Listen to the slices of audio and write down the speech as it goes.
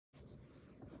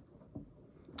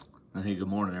Hey, good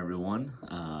morning, everyone.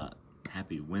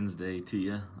 Happy Wednesday to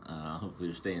you. Hopefully,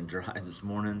 you're staying dry this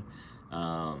morning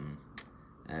um,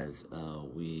 as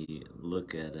we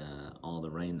look at all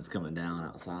the rain that's coming down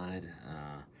outside.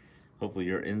 Hopefully,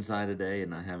 you're inside today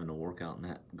and not having to work out in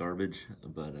that garbage.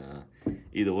 But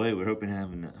either way, hope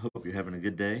you're having a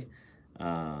good day.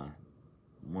 Uh,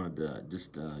 Wanted to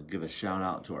just give a shout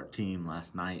out to our team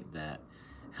last night that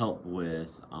helped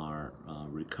with our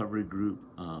recovery group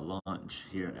launch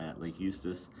here at Lake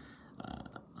Eustis.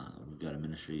 We've got a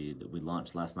ministry that we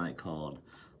launched last night called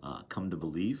Come to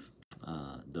Believe.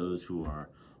 Those who are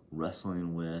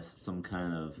wrestling with some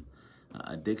kind of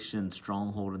addiction,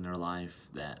 stronghold in their life,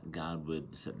 that God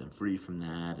would set them free from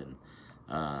that.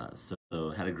 And so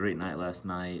had a great night last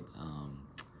night.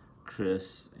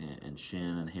 Chris and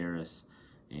Shannon Harris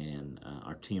and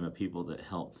our team of people that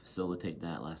helped facilitate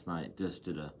that last night just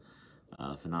did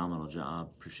a phenomenal job.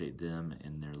 Appreciate them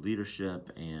and their leadership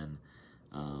and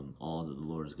all that the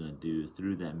Lord is going to do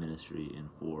through that ministry and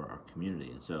for our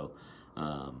community. And so,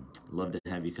 love to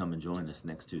have you come and join us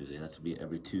next Tuesday. That's to be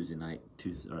every Tuesday night,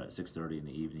 at 6:30 in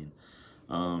the evening,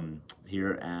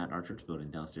 here at our church building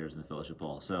downstairs in the fellowship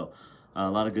hall. So, a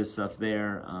lot of good stuff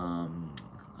there.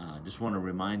 Just want to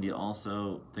remind you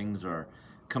also, things are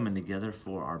coming together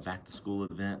for our back to school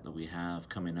event that we have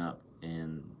coming up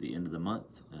in the end of the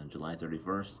month, July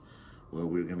 31st, where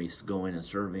we're going to be going and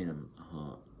serving and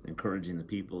encouraging the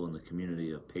people in the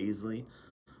community of Paisley,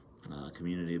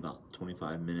 community about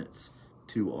 25 minutes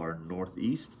to our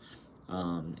northeast,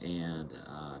 and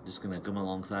just going to come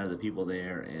alongside of the people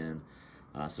there and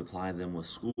supply them with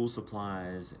school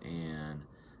supplies and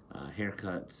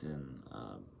haircuts and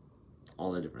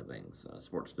all the different things,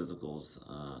 sports physicals,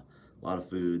 a lot of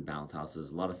food, bounce houses,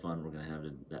 a lot of fun we're going to have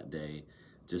that day,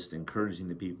 just encouraging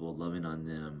the people, loving on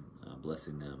them,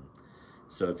 blessing them.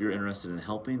 So if you're interested in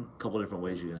helping, a couple different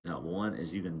ways you can help. One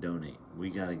is you can donate. We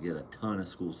got to get a ton of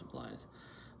school supplies.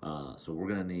 So we're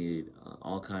going to need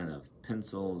all kind of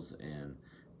pencils and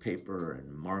paper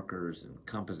and markers and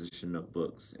composition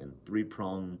notebooks and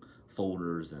three-prong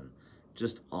folders and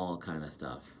just all kind of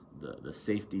stuff. The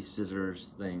safety scissors,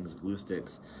 things, glue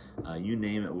sticks, you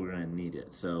name it, we're going to need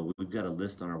it. So we've got a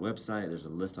list on our website. There's a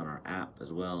list on our app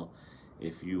as well.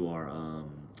 If you're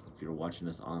watching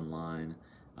this online,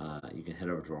 you can head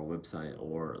over to our website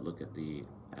or look at the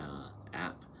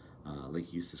app,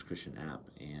 Lake Eustis Christian app,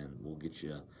 and we'll get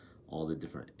you all the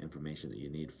different information that you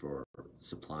need for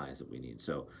supplies that we need.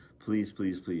 So please,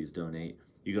 please, please donate.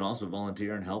 You can also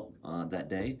volunteer and help that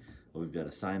day. We've got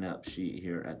a sign-up sheet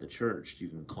here at the church. You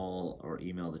can call or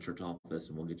email the church office,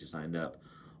 and we'll get you signed up,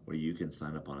 or you can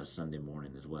sign up on a Sunday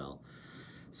morning as well.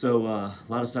 So a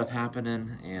lot of stuff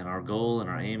happening, and our goal and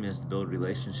our aim is to build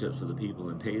relationships with the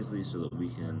people in Paisley so that we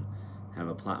can have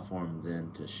a platform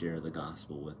then to share the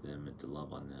gospel with them and to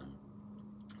love on them.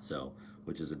 So,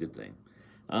 which is a good thing.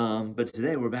 But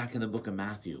today we're back in the book of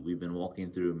Matthew. We've been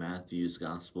walking through Matthew's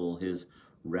gospel, his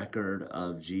record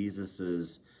of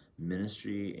Jesus's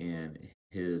ministry and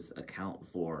his account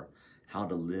for how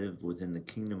to live within the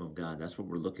kingdom of God. That's what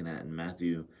we're looking at in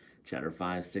Matthew chapter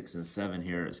 5, 6, and 7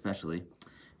 here especially.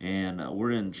 And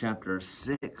we're in chapter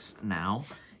 6 now,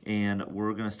 and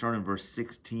we're going to start in verse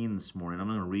 16 this morning. I'm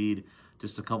going to read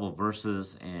just a couple of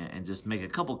verses and just make a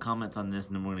couple comments on this,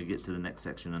 and then we're going to get to the next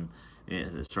section, and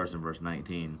it starts in verse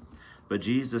 19. But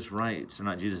Jesus writes, or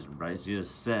not Jesus writes,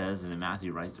 Jesus says, and then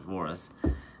Matthew writes it for us.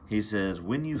 He says,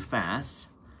 when you fast,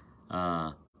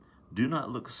 do not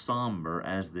look somber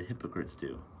as the hypocrites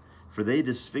do, for they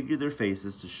disfigure their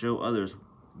faces to show others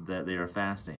that they are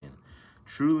fasting.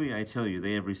 Truly, I tell you,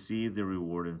 they have received their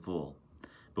reward in full.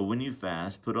 But when you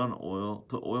fast, put oil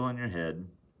on your head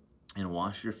and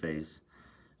wash your face,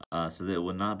 so that it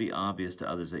will not be obvious to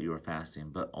others that you are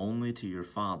fasting, but only to your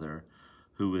Father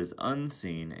who is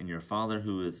unseen, and your Father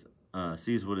who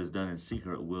sees what is done in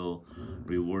secret will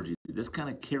reward you. This kind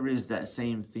of carries that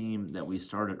same theme that we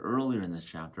started earlier in this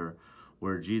chapter,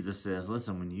 where Jesus says,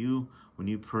 listen, when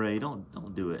you pray,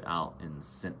 don't do it out in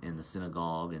the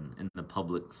synagogue and in the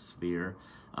public sphere.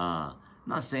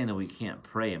 Not saying that we can't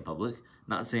pray in public,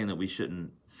 not saying that we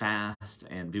shouldn't fast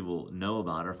and people know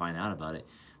about it or find out about it,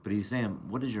 but he's saying,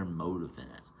 what is your motive in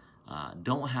it?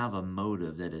 Don't have a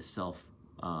motive that is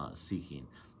self-seeking.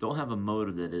 Don't have a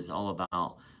motive that is all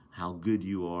about how good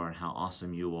you are and how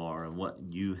awesome you are and what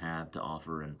you have to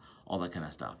offer and all that kind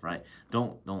of stuff, right?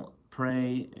 Don't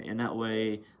pray in that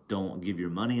way. Don't give your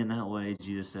money in that way,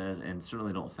 Jesus says, and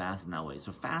certainly don't fast in that way.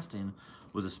 So fasting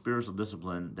was a spiritual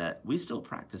discipline that we still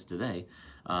practice today.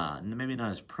 Maybe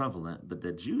not as prevalent, but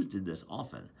the Jews did this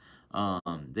often.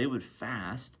 They would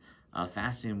fast.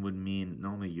 Fasting would mean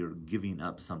normally you're giving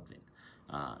up something.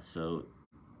 So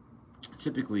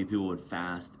typically people would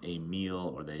fast a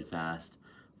meal, or they'd fast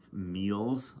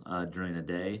meals during the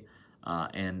day.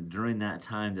 And during that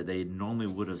time that they normally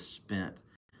would have spent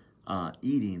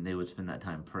eating, they would spend that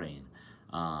time praying.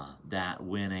 That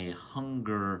when a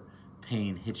hunger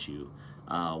pain hits you,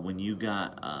 when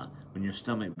your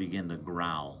stomach began to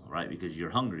growl, right, because you're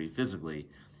hungry physically,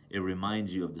 it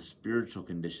reminds you of the spiritual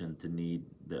condition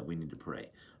that we need to pray,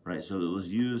 right? So it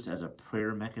was used as a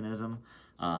prayer mechanism,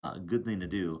 a good thing to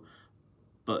do.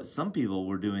 But some people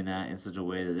were doing that in such a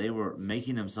way that they were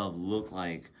making themselves look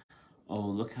like, oh,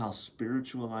 look how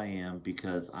spiritual I am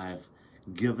because I've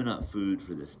given up food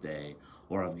for this day,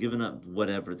 or I've given up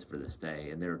whatever for this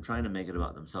day. And they're trying to make it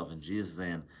about themselves. And Jesus is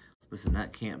saying, listen,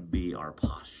 that can't be our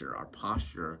posture. Our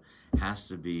posture has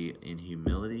to be in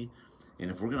humility.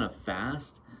 And if we're going to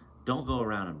fast, don't go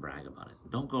around and brag about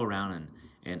it. Don't go around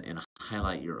and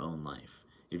highlight your own life.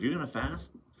 If you're going to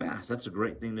fast, fast. That's a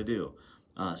great thing to do.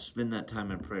 Spend that time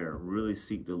in prayer. Really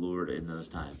seek the Lord in those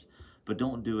times. But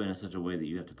don't do it in such a way that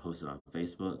you have to post it on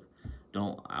Facebook.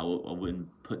 I wouldn't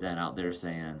put that out there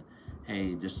saying,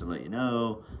 hey, just to let you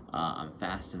know, I'm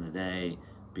fasting today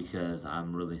because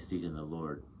I'm really seeking the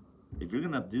Lord. If you're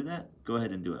going to do that, go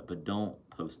ahead and do it. But don't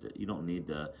post it. You don't need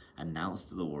to announce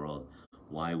to the world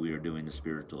why we are doing the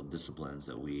spiritual disciplines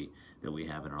that we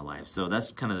have in our life. So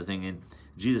that's kind of the thing. And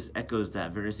Jesus echoes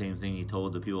that very same thing he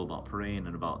told the people about praying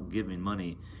and about giving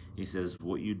money. He says,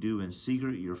 what you do in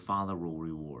secret, your Father will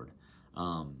reward.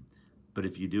 But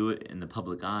if you do it in the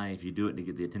public eye, if you do it to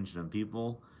get the attention of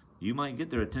people, you might get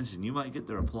their attention, you might get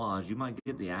their applause, you might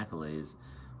get the accolades,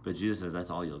 but Jesus says that's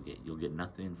all you'll get. You'll get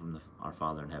nothing from our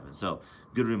Father in heaven. So,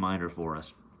 good reminder for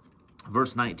us.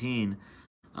 Verse 19,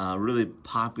 really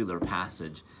popular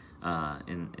passage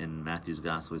in Matthew's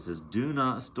Gospel. It says, do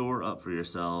not store up for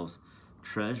yourselves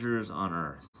treasures on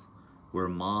earth, where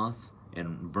moth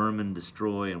and vermin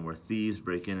destroy and where thieves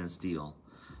break in and steal.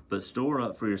 But store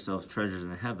up for yourselves treasures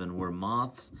in heaven, where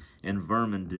moths and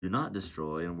vermin do not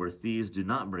destroy, and where thieves do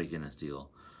not break in and steal.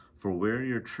 For where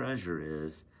your treasure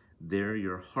is, there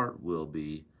your heart will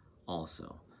be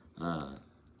also. I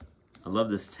love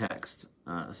this text.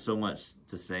 So much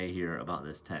to say here about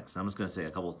this text. I'm just going to say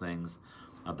a couple things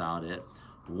about it.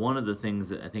 One of the things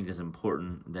that I think is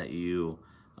important that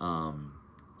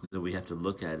that we have to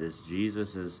look at is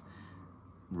Jesus is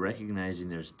recognizing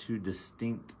there's two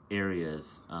distinct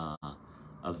areas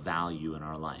of value in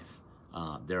our life.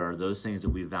 There are those things that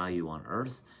we value on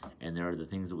earth, and there are the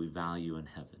things that we value in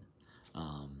heaven.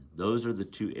 Those are the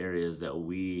two areas that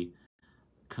we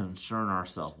concern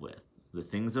ourselves with. The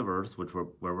things of earth,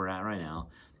 where we're at right now,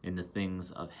 and the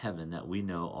things of heaven that we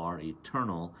know are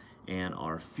eternal and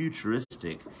are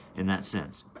futuristic in that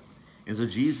sense. And so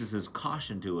Jesus'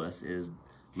 caution to us is,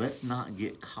 let's not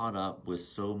get caught up with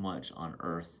so much on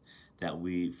earth that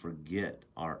we forget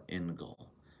our end goal.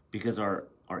 Because our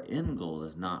end goal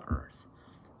is not earth.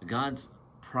 God's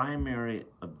primary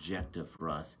objective for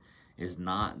us is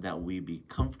not that we be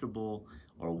comfortable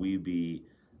or we be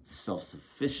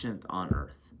self-sufficient on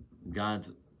earth.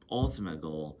 God's ultimate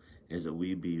goal is that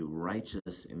we be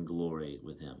righteous in glory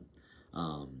with him.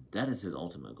 That is his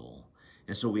ultimate goal.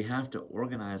 And so we have to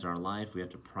organize our life. We have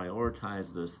to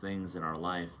prioritize those things in our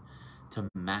life to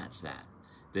match that.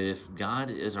 That if God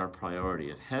is our priority,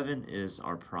 if heaven is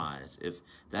our prize, if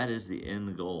that is the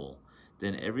end goal,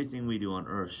 then everything we do on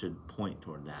earth should point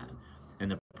toward that.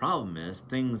 And the problem is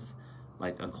things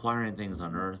like acquiring things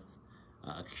on earth,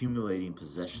 accumulating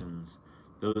possessions,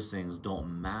 those things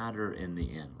don't matter in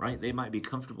the end, right? They might be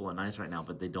comfortable and nice right now,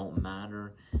 but they don't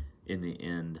matter in the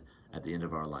end, at the end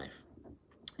of our life.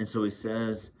 And so he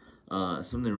says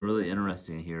something really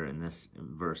interesting here in this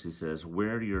verse. He says,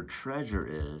 where your treasure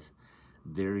is,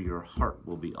 there your heart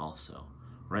will be also,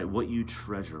 right? What you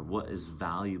treasure, what is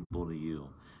valuable to you,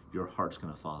 your heart's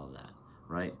going to follow that,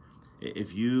 right?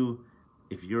 If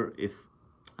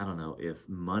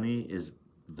money is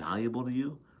valuable to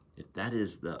you, if that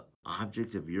is the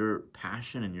object of your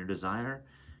passion and your desire,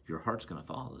 your heart's going to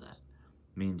follow that.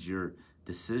 It means your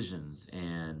decisions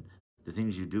and the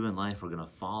things you do in life are going to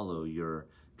follow your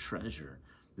treasure.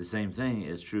 The same thing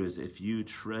is true as if you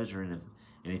treasure and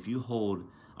if you hold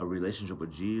a relationship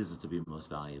with Jesus to be most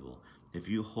valuable, if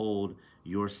you hold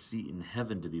your seat in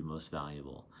heaven to be most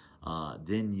valuable,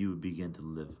 then you begin to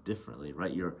live differently,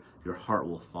 right? Your heart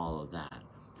will follow that.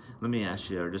 Let me ask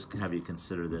you, or just have you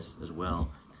consider this as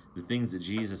well. The things that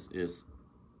Jesus is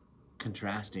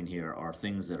contrasting here are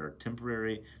things that are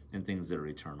temporary and things that are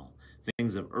eternal.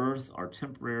 Things of earth are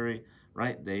temporary,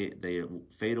 right? They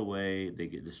fade away, they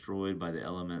get destroyed by the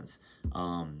elements.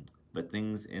 But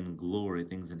things in glory,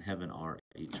 things in heaven are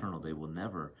eternal. They will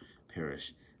never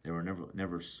perish. They will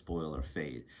never spoil or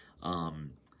fade.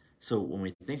 Um, so when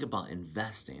we think about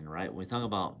investing, right? When we talk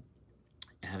about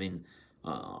having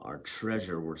our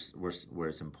treasure where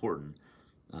it's important,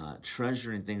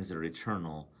 treasuring things that are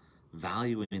eternal,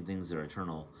 valuing things that are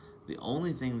eternal. The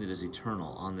only thing that is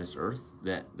eternal on this earth,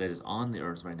 that is on the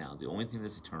earth right now, the only thing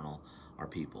that's eternal are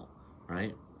people,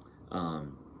 right?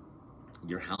 Um,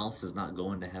 your house is not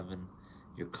going to heaven.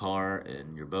 Your car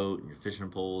and your boat and your fishing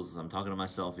poles, I'm talking to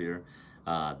myself here,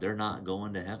 they're not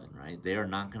going to heaven, right? They are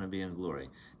not going to be in glory.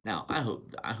 Now, I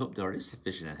hope there is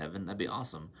fishing in heaven. That'd be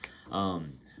awesome.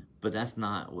 Um, but that's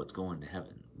not what's going to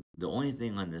heaven. The only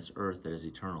thing on this earth that is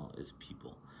eternal is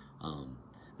people. Um,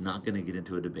 not going to get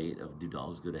into a debate of do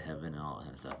dogs go to heaven and all that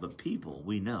kind of stuff. But people,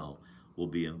 we know, will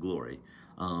be in glory.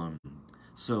 Um,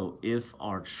 so if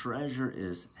our treasure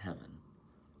is heaven,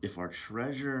 if our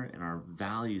treasure and our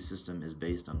value system is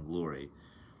based on glory,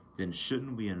 then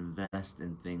shouldn't we invest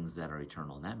in things that are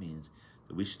eternal? And that means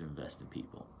that we should invest in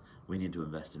people. We need to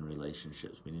invest in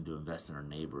relationships. We need to invest in our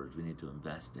neighbors. We need to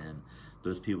invest in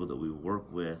those people that we work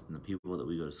with and the people that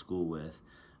we go to school with.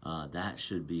 That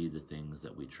should be the things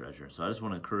that we treasure. So I just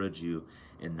want to encourage you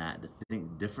in that to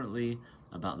think differently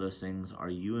about those things. Are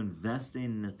you investing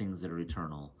in the things that are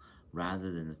eternal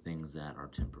rather than the things that are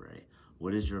temporary?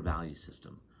 What is your value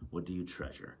system? What do you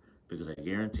treasure? Because I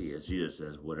guarantee, as Jesus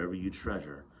says, whatever you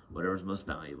treasure, whatever is most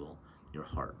valuable, your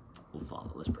heart will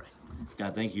follow. Let's pray.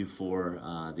 God, thank you for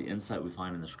the insight we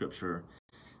find in the scripture.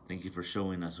 Thank you for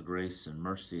showing us grace and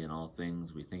mercy in all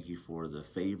things. We thank you for the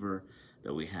favor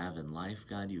that we have in life,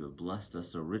 God. You have blessed us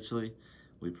so richly.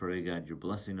 We pray, God, your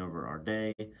blessing over our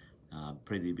day.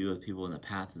 Pray that you be with people in the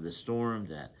path of the storm,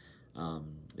 that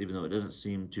even though it doesn't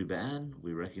seem too bad,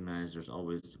 we recognize there's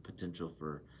always the potential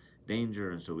for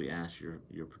danger, and so we ask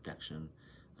your protection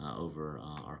over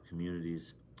our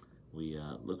communities. We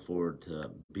look forward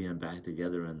to being back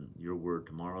together in your word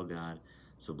tomorrow, God.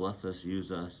 So bless us,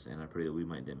 use us, and I pray that we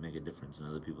might make a difference in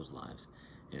other people's lives.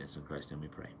 And it's in Christ's name we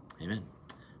pray. Amen.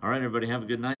 All right, everybody, have a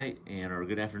good night or a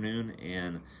good afternoon,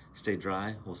 and stay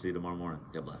dry. We'll see you tomorrow morning.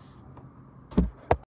 God bless.